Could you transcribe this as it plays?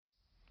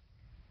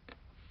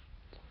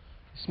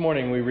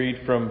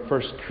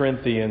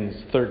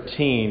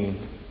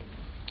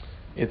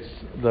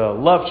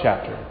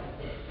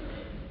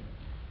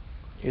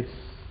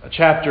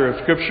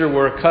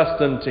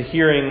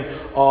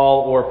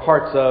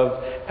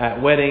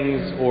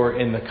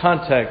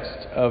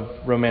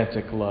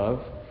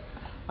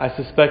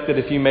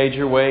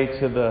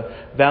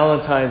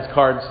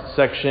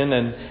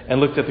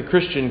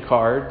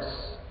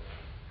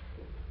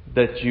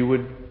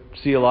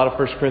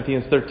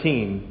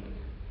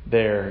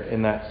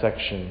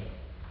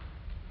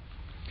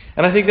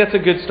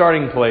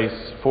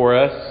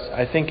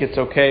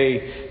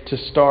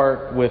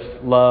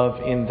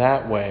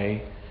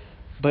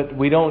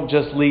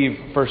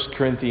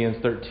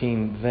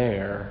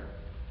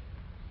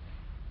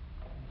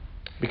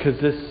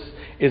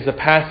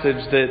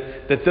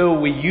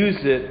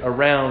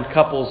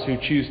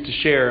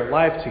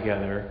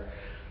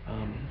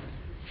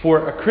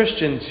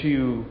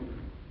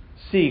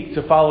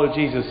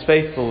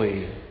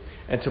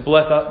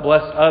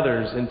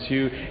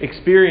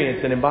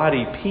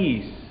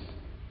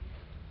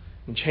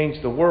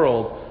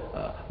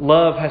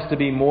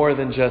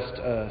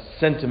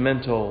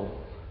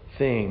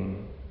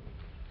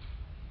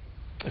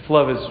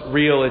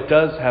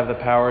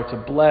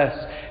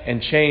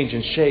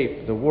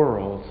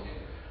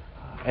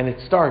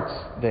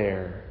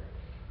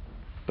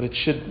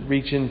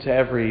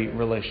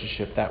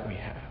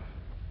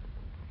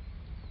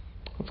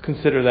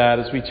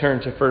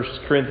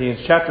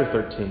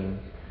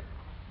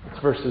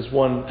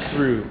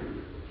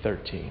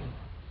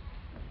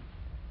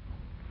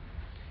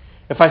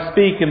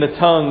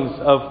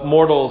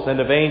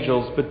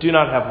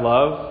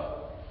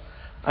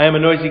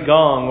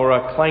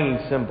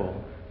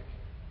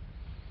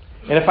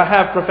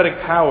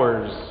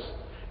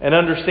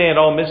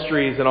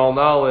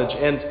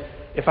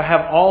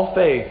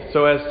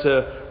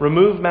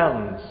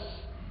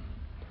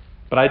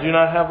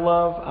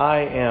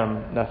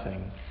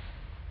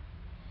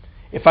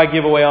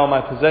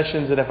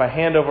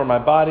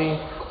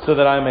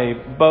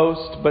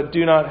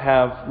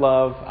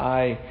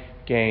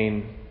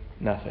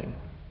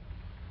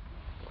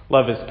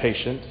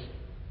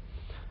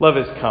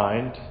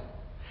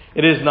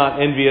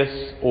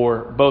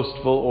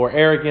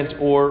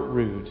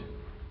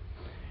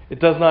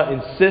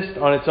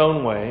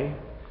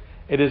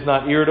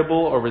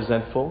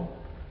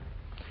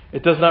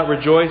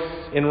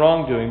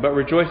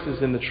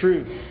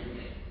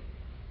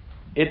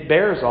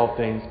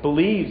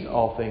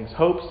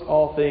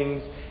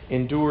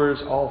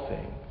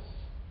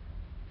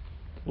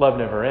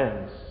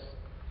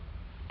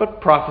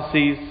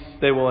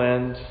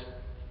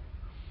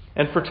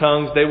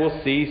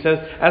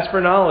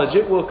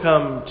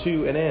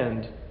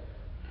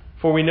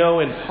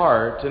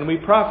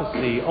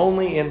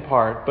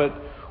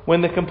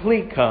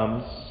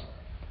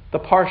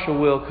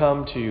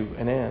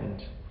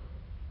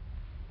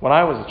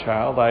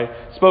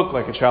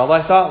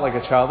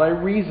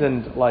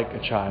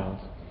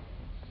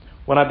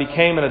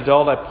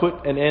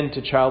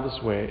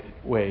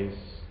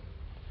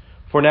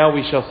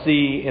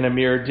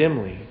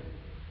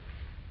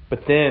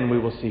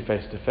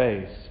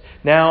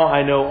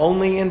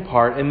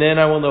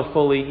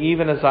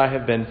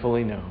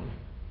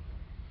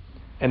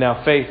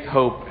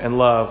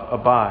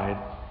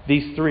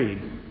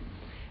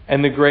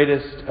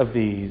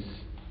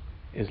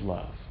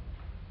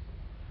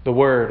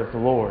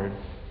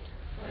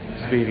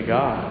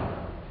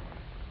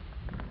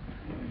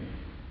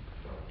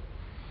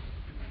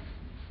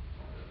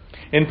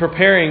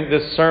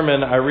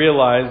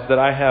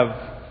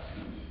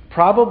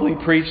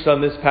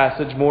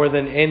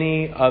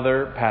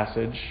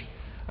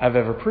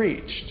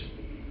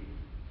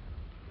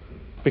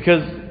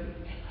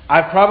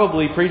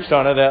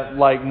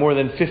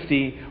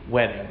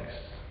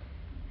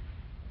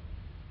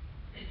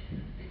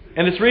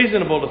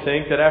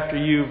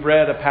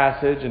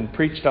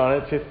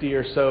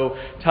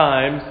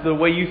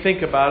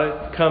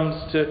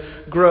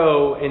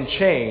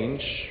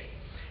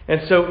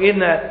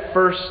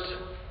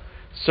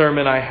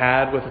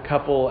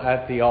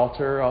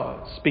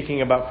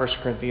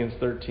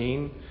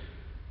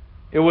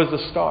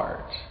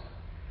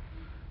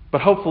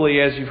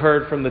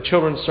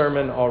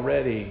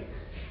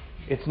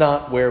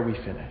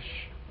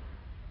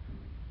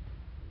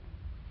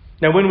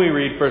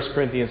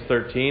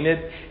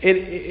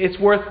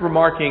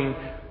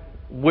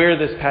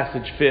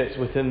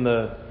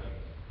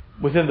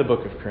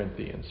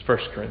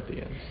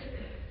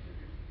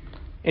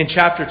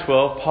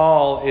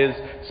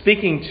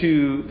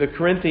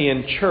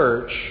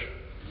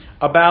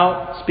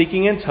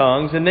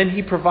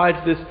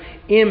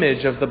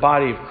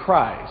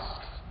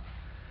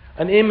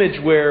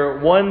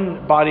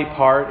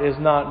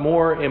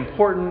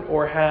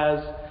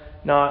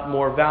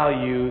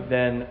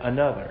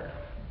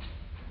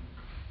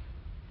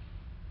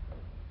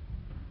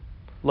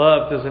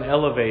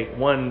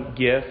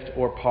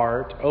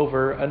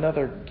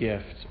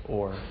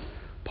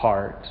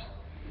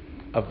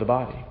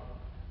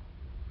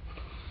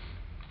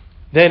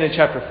Then in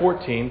chapter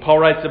 14, Paul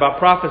writes about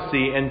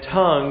prophecy and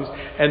tongues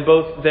and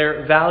both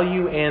their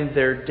value and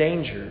their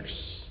dangers.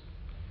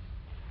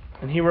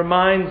 And he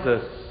reminds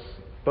us,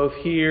 both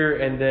here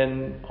and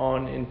then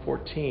on in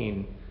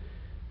 14,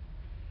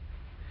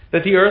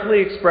 that the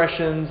earthly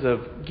expressions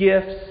of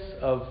gifts,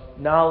 of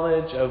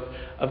knowledge,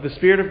 of the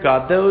Spirit of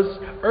God, those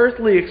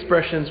earthly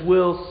expressions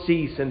will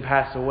cease and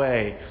pass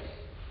away.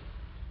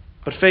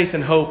 But faith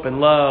and hope and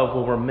love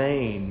will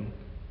remain.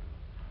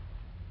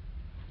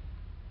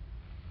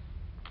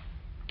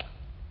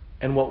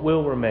 And what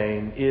will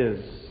remain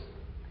is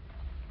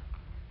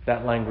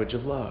that language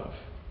of love.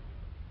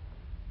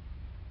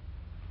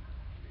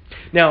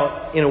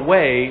 Now, in a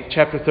way,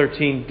 chapter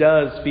 13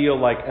 does feel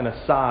like an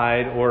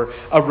aside or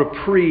a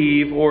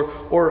reprieve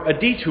or a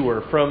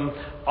detour from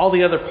all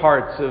the other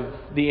parts of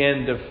the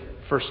end of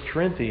 1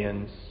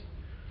 Corinthians.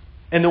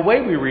 And the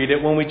way we read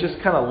it, when we just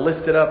kind of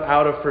lift it up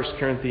out of 1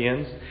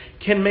 Corinthians,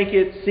 can make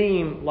it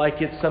seem like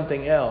it's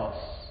something else.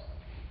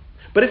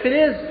 But if it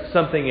is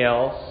something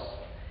else,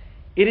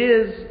 it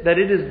is that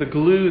it is the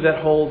glue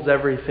that holds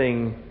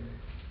everything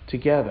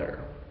together.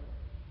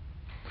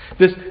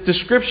 This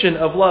description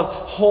of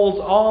love holds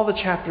all the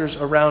chapters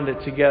around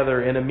it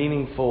together in a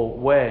meaningful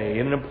way,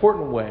 in an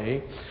important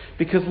way,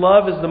 because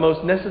love is the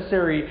most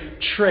necessary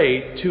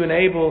trait to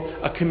enable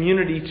a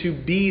community to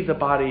be the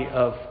body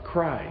of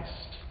Christ.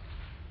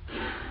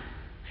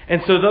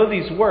 And so though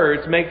these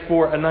words make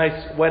for a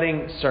nice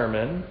wedding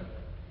sermon,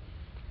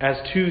 as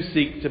two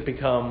seek to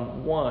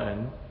become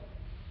one,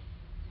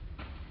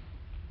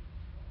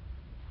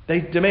 they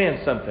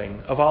demand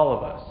something of all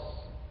of us,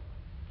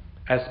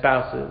 as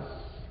spouses,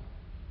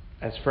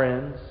 as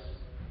friends,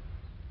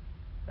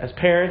 as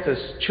parents, as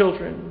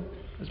children,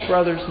 as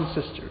brothers and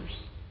sisters.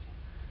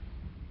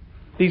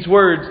 These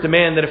words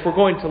demand that if we're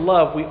going to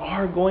love, we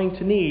are going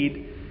to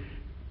need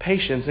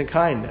patience and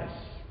kindness.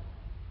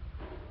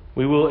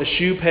 We will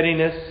eschew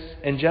pettiness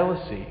and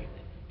jealousy.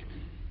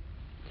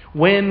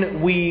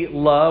 When we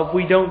love,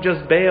 we don't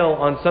just bail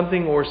on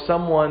something or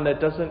someone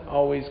that doesn't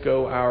always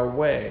go our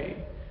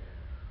way.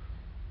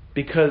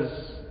 Because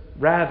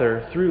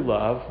rather, through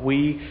love,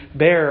 we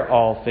bear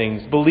all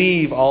things,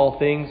 believe all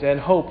things, and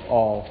hope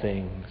all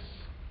things.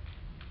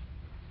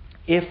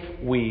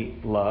 If we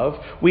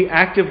love, we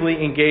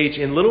actively engage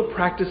in little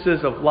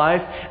practices of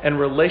life and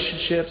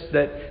relationships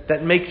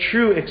that make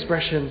true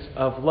expressions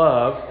of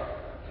love,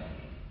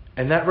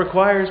 and that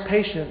requires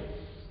patience.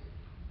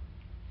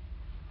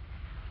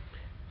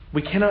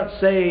 We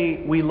cannot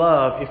say we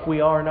love if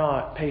we are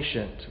not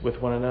patient with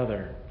one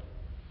another.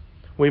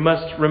 We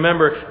must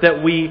remember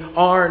that we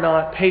are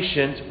not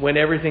patient when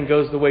everything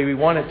goes the way we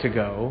want it to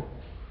go,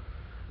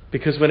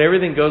 because when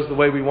everything goes the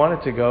way we want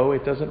it to go,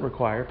 it doesn't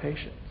require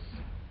patience.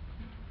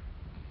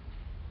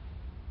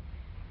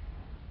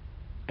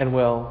 And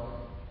well,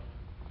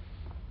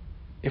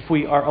 if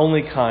we are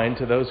only kind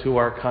to those who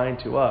are kind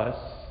to us,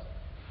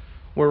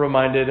 we're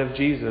reminded of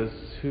Jesus,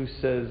 who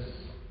says,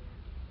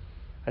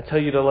 I tell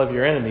you to love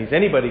your enemies.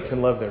 Anybody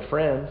can love their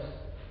friends.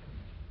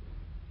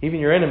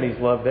 Even your enemies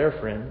love their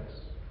friends.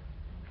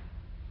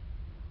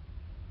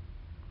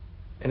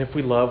 And if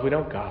we love, we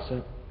don't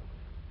gossip.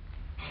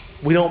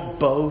 We don't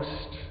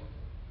boast.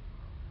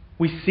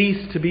 We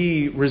cease to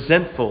be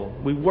resentful.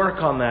 We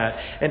work on that.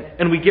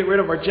 And we get rid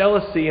of our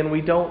jealousy and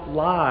we don't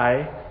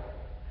lie.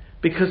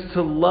 Because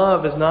to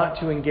love is not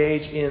to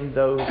engage in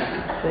those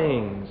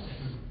things.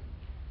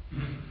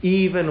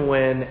 Even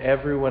when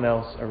everyone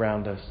else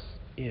around us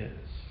is.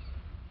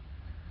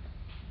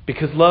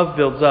 Because love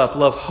builds up,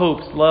 love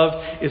hopes,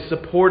 love is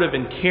supportive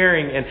and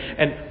caring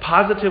and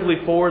positively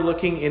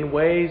forward-looking in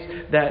ways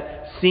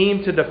that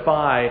seem to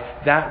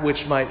defy that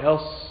which might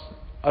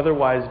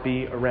otherwise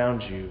be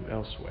around you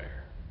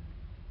elsewhere.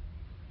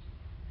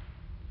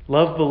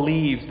 Love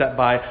believes that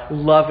by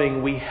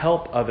loving we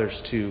help others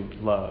to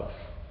love.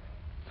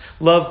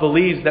 Love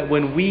believes that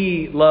when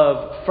we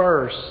love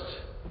first,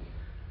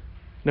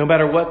 no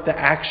matter what the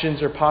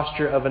actions or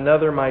posture of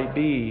another might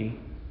be,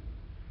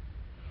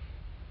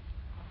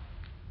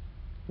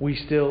 we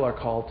still are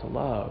called to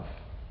love.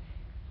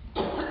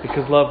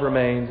 Because love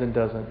remains and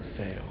doesn't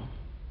fail.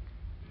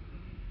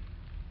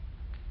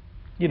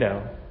 You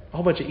know, a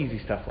whole bunch of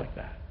easy stuff like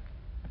that.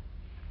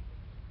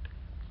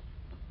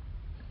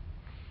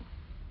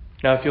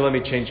 Now, if you'll let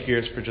me change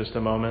gears for just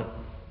a moment.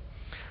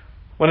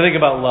 When I think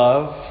about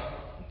love,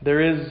 there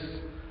is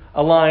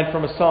a line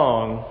from a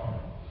song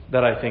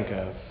that I think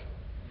of.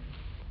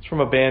 It's from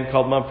a band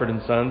called Mumford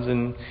 & Sons,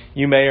 and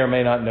you may or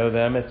may not know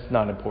them. It's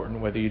not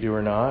important whether you do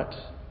or not.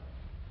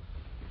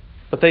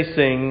 But they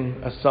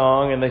sing a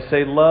song and they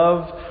say,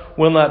 love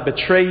will not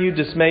betray you,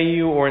 dismay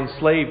you, or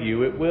enslave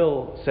you. It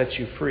will set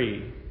you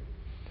free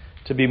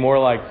to be more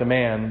like the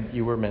man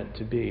you were meant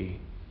to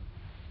be.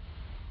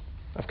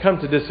 I've come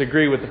to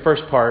disagree with the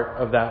first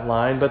part of that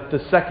line, but the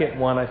second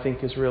one I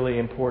think is really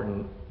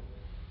important.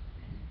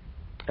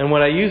 And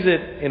when I use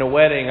it in a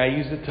wedding, I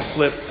use it to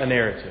flip a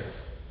narrative.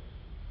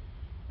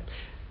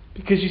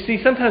 Because you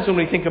see, sometimes when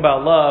we think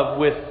about love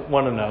with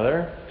one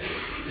another,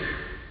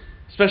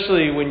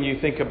 especially when you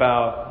think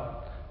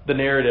about the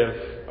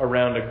narrative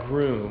around a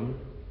groom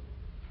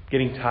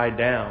getting tied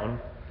down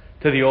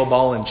to the old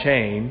ball and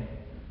chain.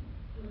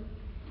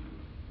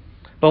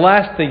 The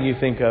last thing you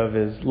think of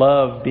is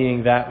love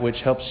being that which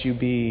helps you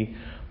be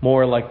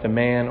more like the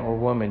man or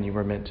woman you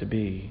were meant to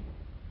be.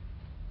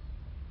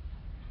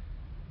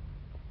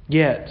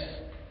 Yet,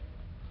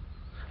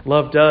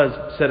 love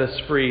does set us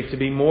free to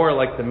be more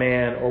like the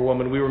man or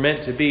woman we were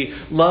meant to be.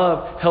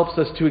 Love helps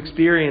us to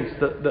experience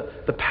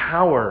the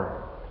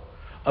power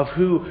of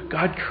who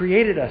God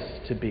created us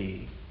to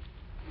be.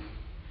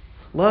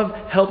 Love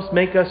helps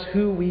make us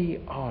who we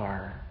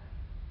are.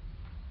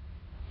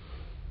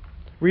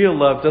 Real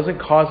love doesn't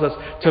cause us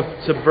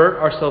to subvert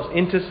ourselves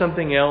into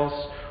something else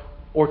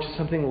or to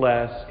something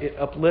less. It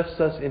uplifts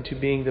us into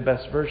being the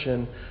best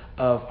version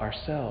of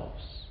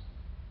ourselves.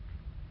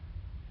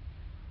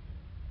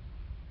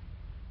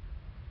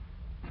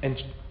 And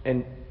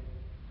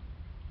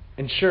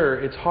sure,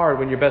 it's hard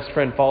when your best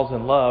friend falls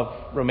in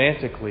love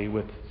romantically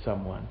with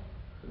someone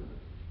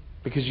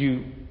because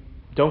you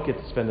don't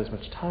get to spend as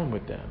much time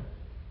with them.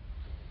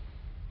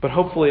 But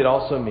hopefully it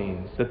also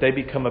means that they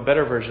become a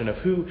better version of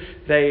who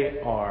they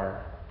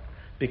are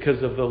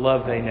because of the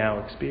love they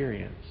now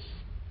experience.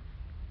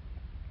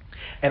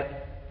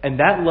 And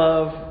that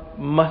love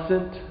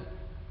mustn't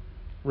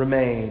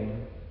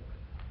remain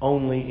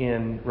only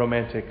in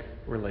romantic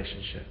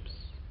relationships.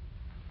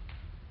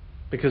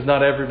 Because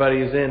not everybody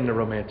is in a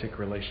romantic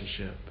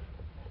relationship.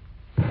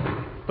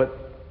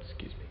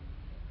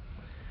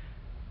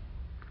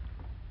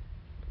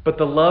 But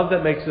the love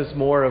that makes us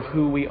more of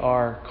who we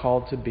are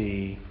called to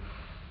be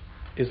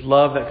is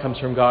love that comes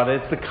from God.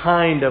 It's the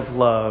kind of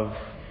love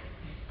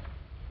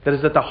that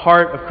is at the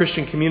heart of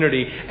Christian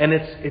community. And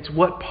it's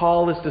what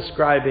Paul is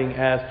describing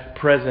as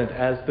present,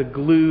 as the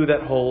glue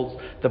that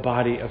holds the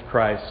body of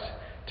Christ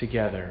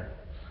together.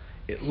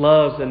 It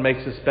loves and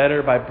makes us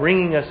better by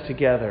bringing us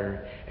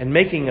together and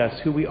making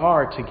us who we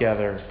are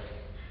together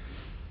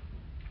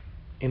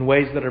in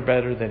ways that are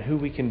better than who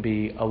we can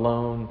be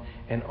alone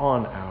and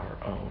on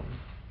our own.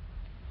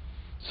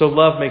 So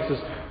love makes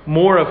us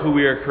more of who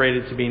we are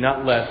created to be,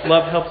 not less.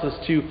 Love helps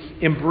us to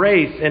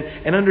embrace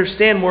and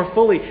understand more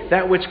fully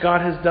that which God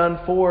has done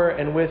for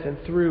and with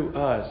and through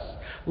us.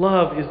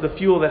 Love is the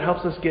fuel that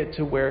helps us get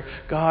to where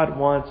God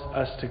wants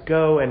us to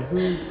go and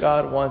who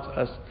God wants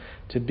us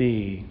to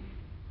be.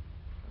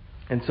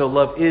 And so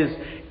love is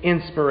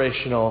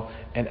inspirational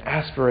and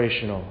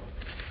aspirational.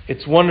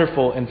 It's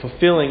wonderful and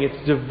fulfilling.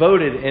 It's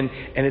devoted and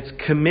it's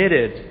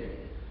committed.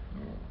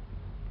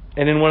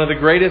 And in one of the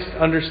greatest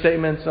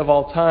understatements of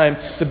all time,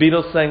 the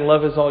Beatles sang,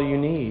 "Love is all you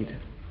need."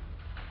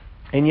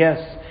 And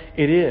yes,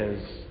 it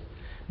is.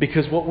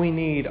 Because what we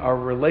need are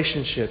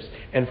relationships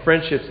and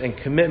friendships and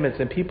commitments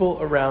and people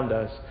around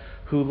us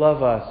who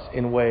love us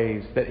in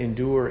ways that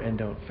endure and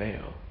don't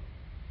fail.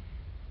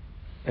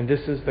 And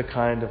this is the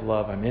kind of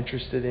love I'm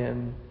interested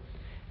in.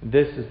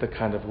 This is the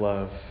kind of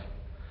love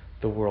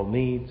the world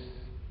needs.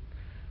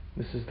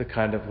 This is the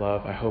kind of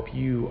love I hope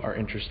you are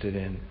interested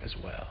in as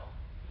well.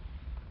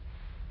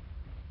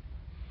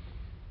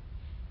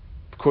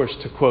 Of course,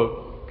 to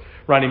quote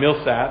Ronnie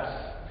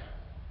Millsaps,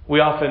 we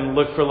often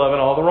look for love in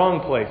all the wrong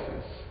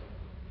places.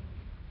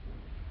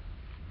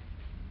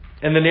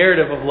 And the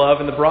narrative of love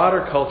in the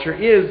broader culture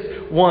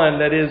is one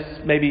that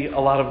is maybe a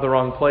lot of the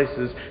wrong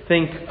places.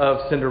 Think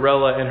of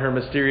Cinderella and her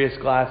mysterious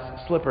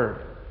glass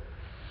slipper.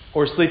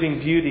 Or Sleeping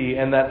Beauty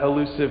and that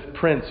elusive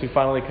prince who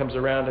finally comes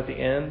around at the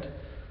end,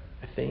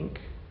 I think.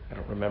 I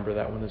don't remember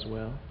that one as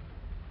well.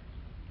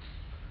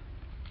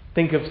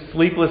 Think of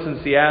Sleepless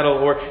in Seattle,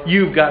 or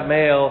You've Got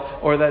Mail,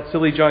 or that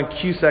silly John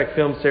Cusack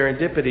film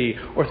Serendipity,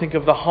 or think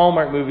of the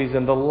Hallmark movies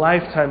and the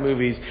Lifetime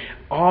movies,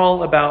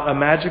 all about a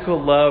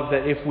magical love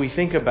that, if we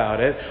think about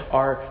it,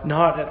 are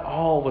not at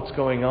all what's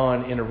going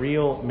on in a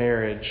real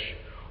marriage,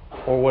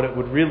 or what it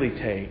would really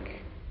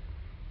take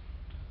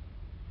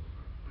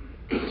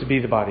to be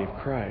the body of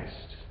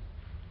Christ.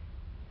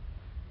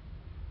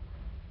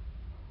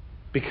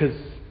 Because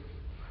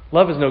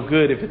love is no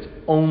good if it's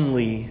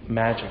only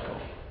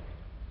magical.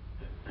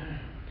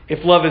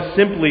 If love is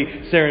simply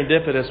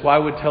serendipitous, why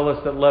would tell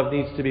us that love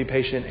needs to be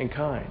patient and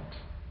kind?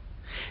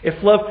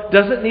 If love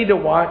doesn't need to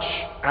watch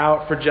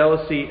out for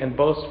jealousy and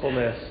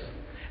boastfulness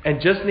and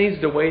just needs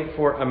to wait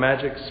for a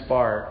magic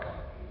spark,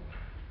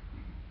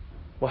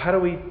 well, how do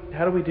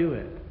we do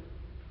it?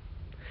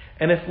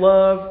 And if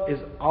love is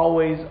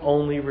always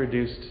only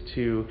reduced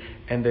to,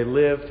 and they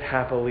lived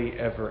happily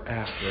ever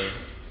after,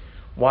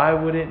 why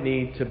would it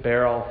need to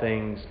bear all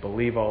things,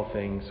 believe all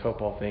things, hope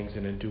all things,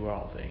 and endure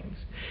all things?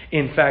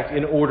 In fact,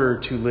 in order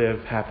to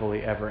live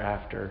happily ever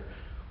after,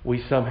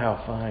 we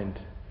somehow find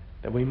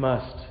that we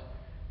must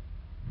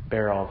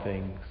bear all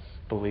things,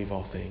 believe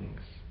all things,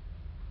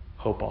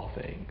 hope all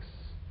things,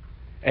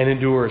 and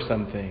endure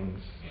some things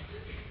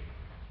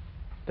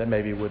that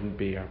maybe wouldn't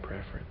be our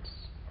preference.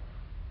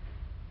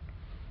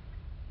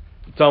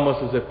 It's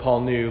almost as if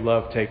Paul knew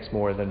love takes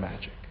more than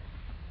magic.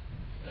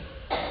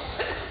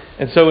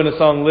 And so in a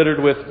song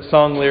littered with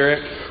song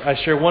lyrics, I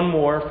share one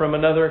more from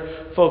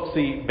another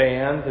folksy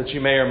band that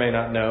you may or may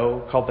not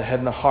know called The Head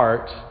and the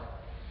Heart.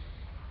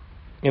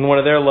 In one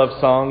of their love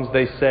songs,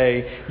 they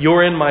say,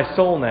 "You're in my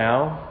soul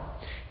now.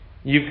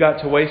 You've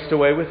got to waste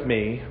away with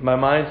me. My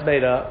mind's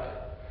made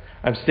up.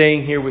 I'm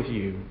staying here with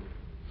you.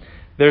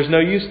 There's no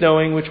use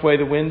knowing which way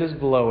the wind is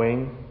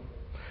blowing.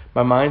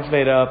 My mind's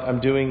made up. I'm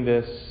doing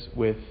this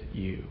with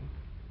you."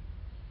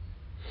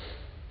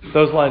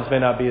 Those lines may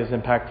not be as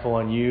impactful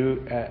on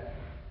you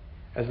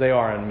as they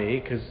are on me,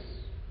 because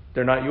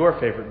they're not your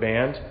favorite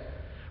band.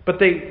 But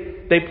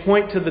they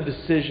point to the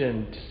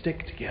decision to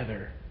stick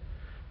together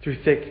through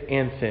thick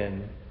and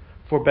thin,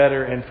 for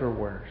better and for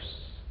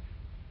worse.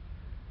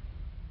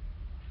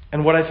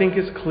 And what I think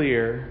is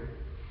clear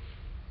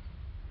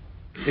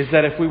is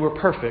that if we were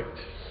perfect,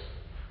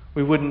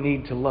 we wouldn't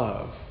need to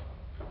love.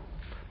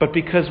 But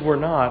because we're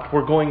not,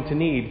 we're going to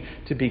need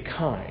to be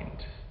kind.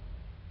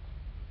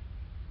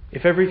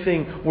 If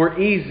everything were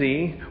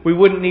easy, we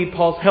wouldn't need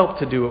Paul's help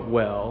to do it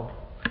well.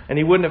 And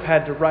he wouldn't have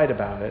had to write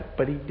about it,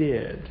 but he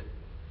did.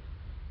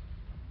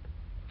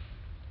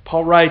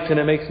 Paul writes, and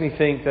it makes me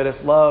think that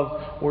if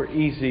love were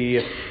easy,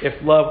 if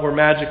love were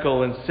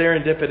magical and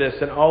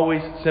serendipitous and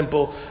always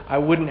simple, I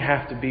wouldn't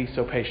have to be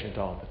so patient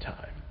all the time.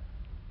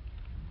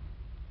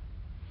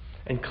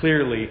 And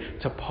clearly,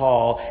 to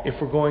Paul,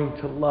 if we're going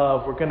to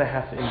love, we're going to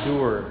have to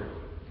endure.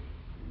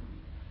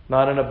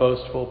 Not in a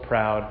boastful,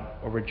 proud,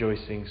 or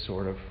rejoicing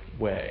sort of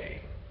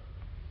way.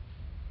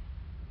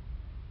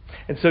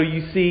 And so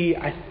you see,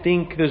 I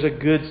think there's a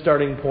good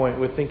starting point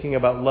with thinking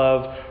about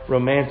love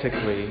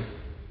romantically.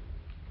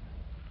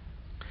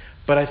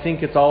 But I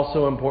think it's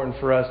also important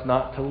for us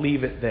not to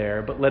leave it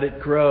there, but let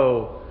it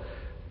grow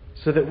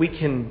so that we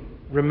can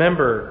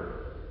remember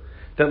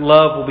that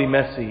love will be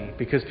messy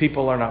because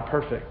people are not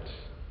perfect.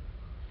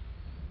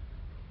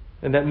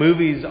 And that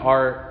movies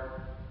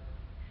are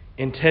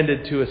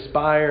intended to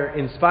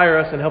inspire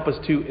us and help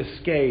us to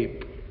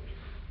escape.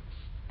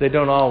 They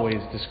don't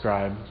always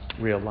describe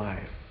real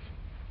life.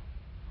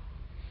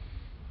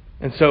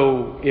 And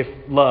so if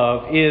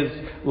love is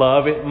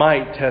love, it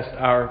might test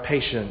our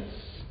patience.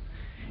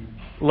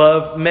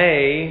 Love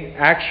may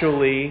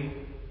actually,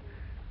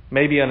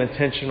 maybe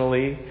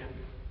unintentionally,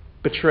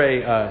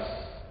 betray us.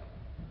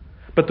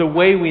 But the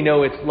way we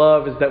know it's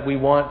love is that we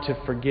want to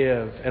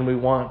forgive and we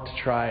want to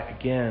try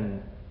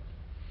again.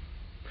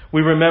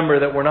 We remember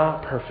that we're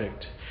not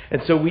perfect.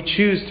 And so we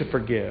choose to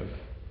forgive.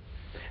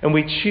 And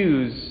we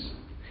choose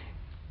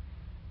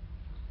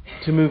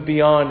to move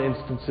beyond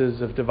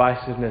instances of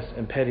divisiveness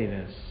and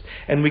pettiness.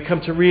 And we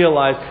come to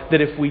realize that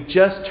if we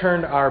just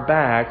turned our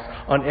backs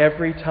on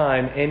every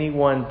time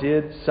anyone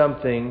did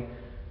something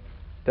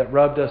that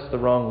rubbed us the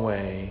wrong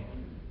way,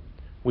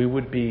 we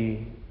would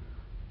be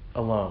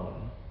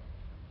alone.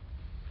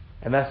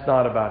 And that's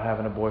not about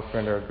having a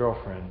boyfriend or a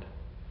girlfriend.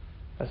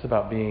 That's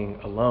about being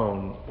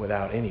alone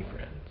without any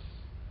friends.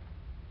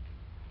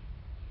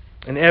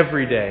 And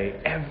every day,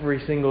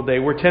 every single day,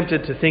 we're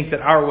tempted to think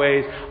that our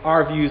ways,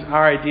 our views,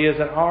 our ideas,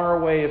 and our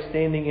way of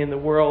standing in the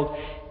world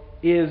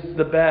is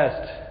the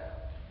best.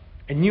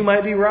 And you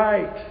might be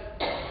right.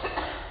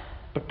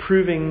 But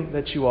proving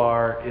that you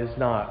are is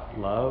not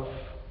love.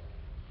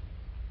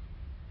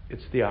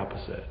 It's the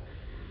opposite.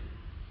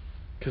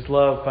 Because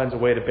love finds a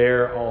way to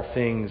bear all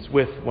things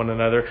with one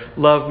another.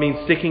 Love means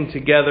sticking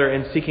together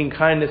and seeking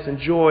kindness and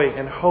joy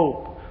and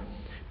hope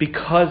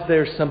because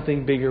there's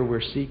something bigger we're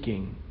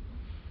seeking.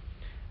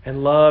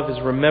 And love is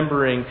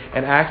remembering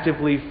and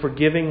actively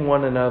forgiving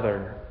one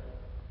another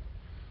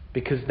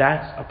because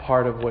that's a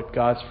part of what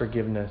God's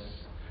forgiveness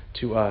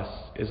to us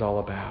is all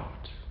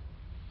about.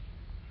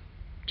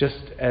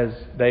 Just as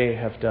they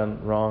have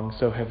done wrong,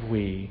 so have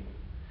we.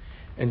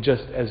 And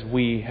just as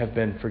we have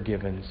been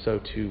forgiven, so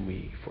too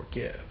we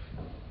forgive.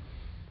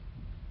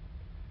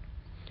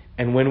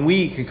 And when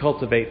we can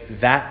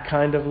cultivate that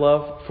kind of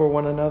love for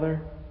one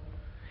another,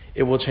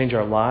 it will change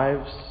our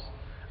lives,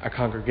 our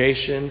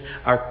congregation,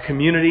 our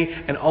community,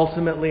 and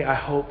ultimately, I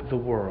hope, the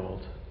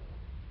world.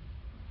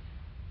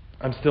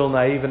 I'm still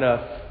naive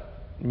enough,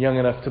 young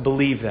enough to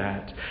believe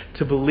that.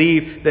 To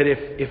believe that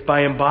if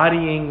by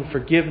embodying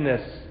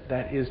forgiveness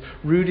that is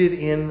rooted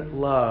in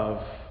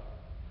love,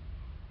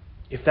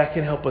 if that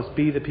can help us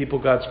be the people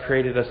God's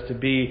created us to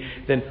be,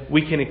 then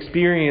we can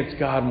experience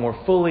God more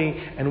fully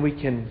and we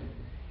can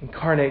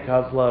incarnate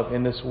God's love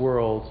in this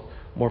world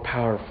more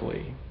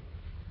powerfully.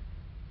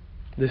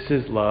 This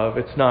is love.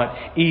 It's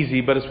not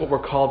easy, but it's what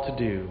we're called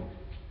to do.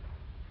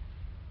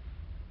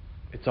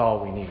 It's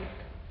all we need.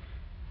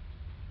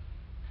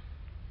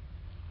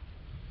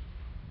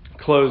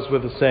 Close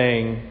with a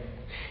saying,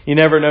 you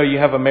never know you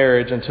have a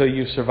marriage until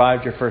you've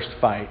survived your first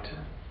fight.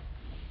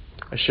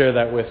 I share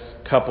that with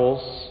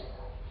couples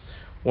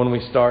when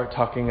we start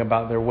talking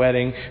about their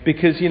wedding.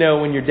 Because,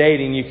 when you're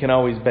dating, you can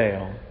always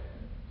bail.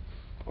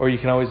 Or you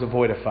can always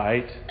avoid a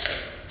fight.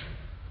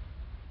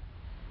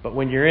 But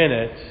when you're in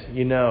it,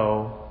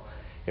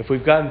 if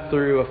we've gotten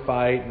through a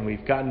fight and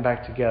we've gotten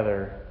back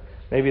together,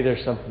 maybe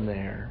there's something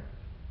there.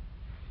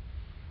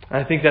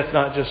 I think that's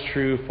not just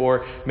true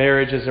for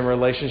marriages and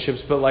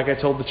relationships, but like I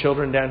told the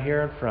children down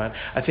here in front,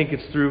 I think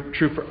it's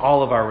true for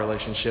all of our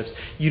relationships.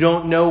 You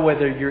don't know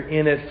whether you're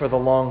in it for the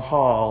long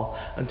haul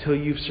until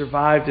you've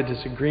survived a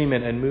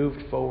disagreement and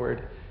moved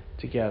forward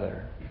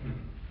together,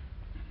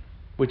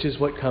 which is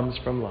what comes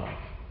from love.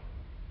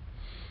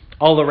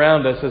 All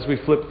around us, as we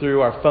flip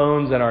through our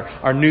phones and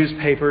our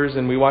newspapers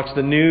and we watch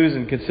the news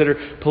and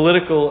consider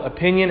political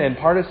opinion and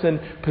partisan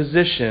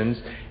positions,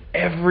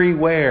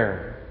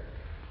 everywhere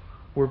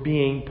we're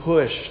being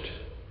pushed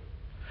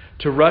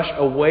to rush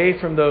away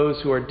from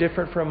those who are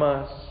different from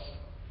us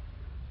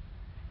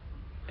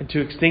and to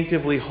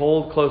instinctively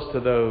hold close to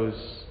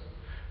those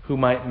who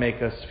might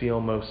make us feel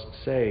most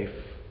safe.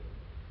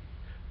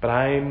 But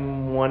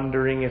I'm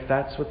wondering if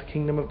that's what the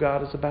kingdom of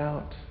God is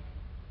about.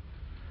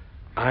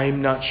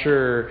 I'm not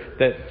sure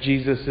that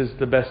Jesus is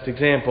the best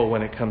example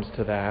when it comes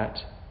to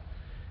that,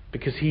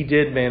 because he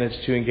did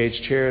manage to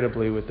engage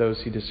charitably with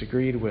those he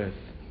disagreed with.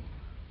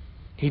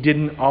 He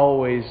didn't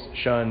always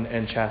shun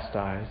and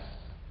chastise.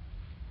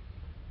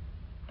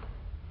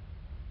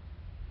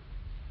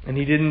 And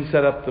he didn't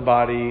set up the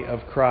body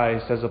of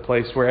Christ as a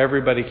place where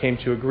everybody came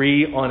to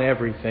agree on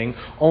everything,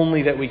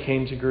 only that we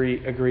came to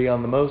agree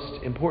on the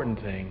most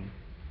important thing,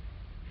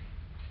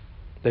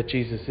 that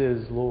Jesus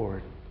is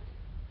Lord.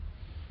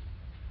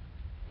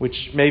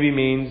 Which maybe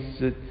means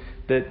that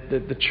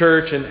the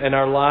church and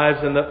our lives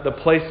and the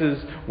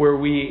places where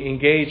we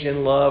engage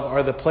in love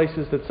are the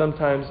places that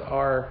sometimes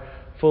are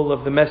full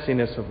of the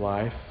messiness of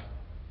life,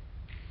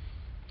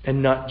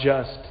 and not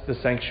just the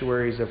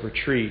sanctuaries of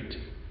retreat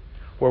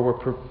where we're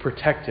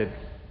protected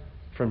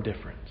from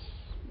difference.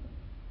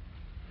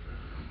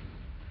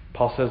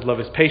 Paul says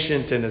love is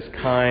patient and is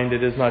kind.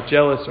 It is not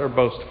jealous or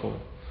boastful.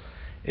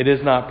 It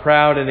is not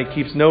proud, and it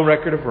keeps no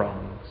record of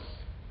wrongs.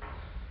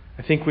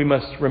 I think we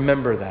must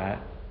remember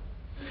that.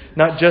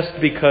 Not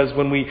just because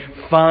when we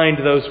find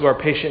those who are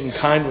patient and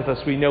kind with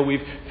us, we know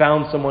we've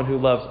found someone who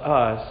loves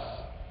us,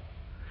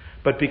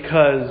 but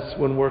because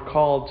when we're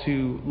called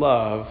to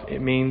love,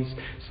 it means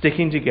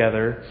sticking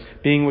together,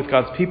 being with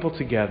God's people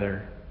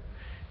together,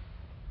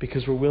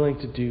 because we're willing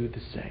to do the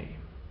same.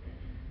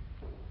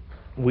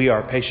 We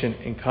are patient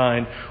and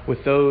kind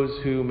with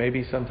those who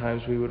maybe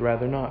sometimes we would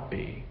rather not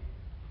be.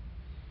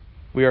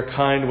 We are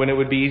kind when it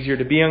would be easier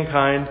to be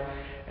unkind,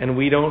 and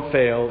we don't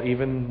fail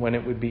even when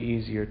it would be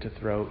easier to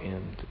throw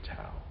in the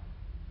towel.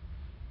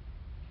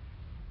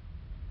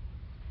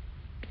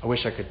 I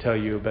wish I could tell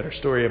you a better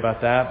story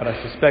about that, but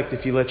I suspect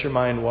if you let your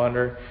mind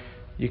wander,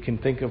 you can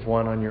think of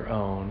one on your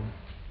own.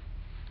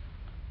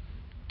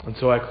 And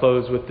so I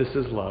close with, this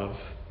is love.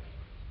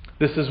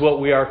 This is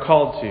what we are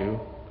called to.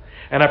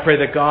 And I pray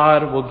that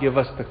God will give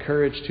us the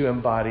courage to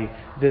embody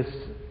this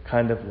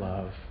kind of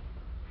love,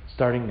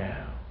 starting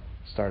now,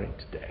 starting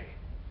today.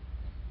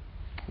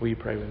 Will you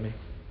pray with me?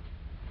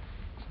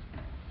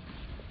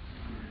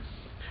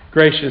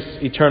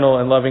 Gracious, eternal,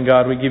 and loving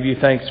God, we give you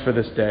thanks for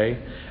this day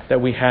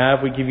that we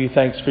have. We give you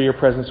thanks for your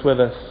presence with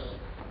us.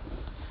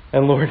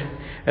 And Lord,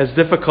 as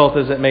difficult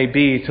as it may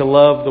be to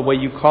love the way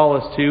you call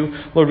us to,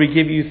 Lord, we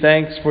give you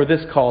thanks for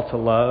this call to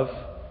love.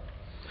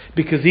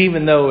 Because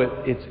even though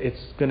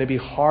it's going to be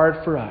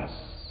hard for us,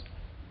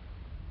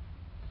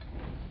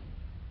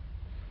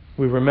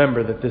 we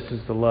remember that this is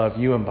the love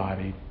you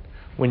embodied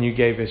when you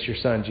gave us your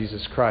Son,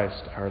 Jesus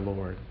Christ, our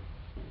Lord.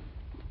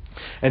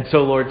 And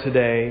so, Lord,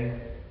 today,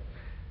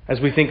 as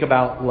we think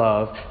about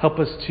love, help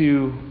us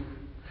to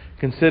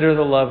consider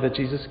the love that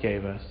Jesus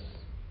gave us.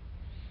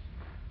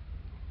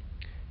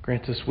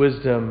 Grant us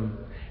wisdom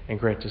and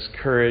grant us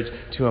courage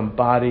to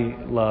embody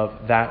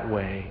love that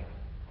way,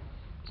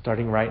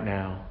 starting right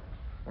now,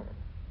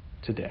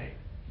 today.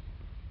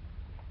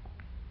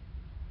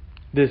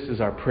 This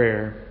is our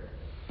prayer.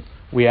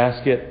 We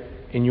ask it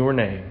in your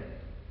name.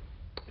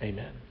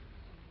 Amen.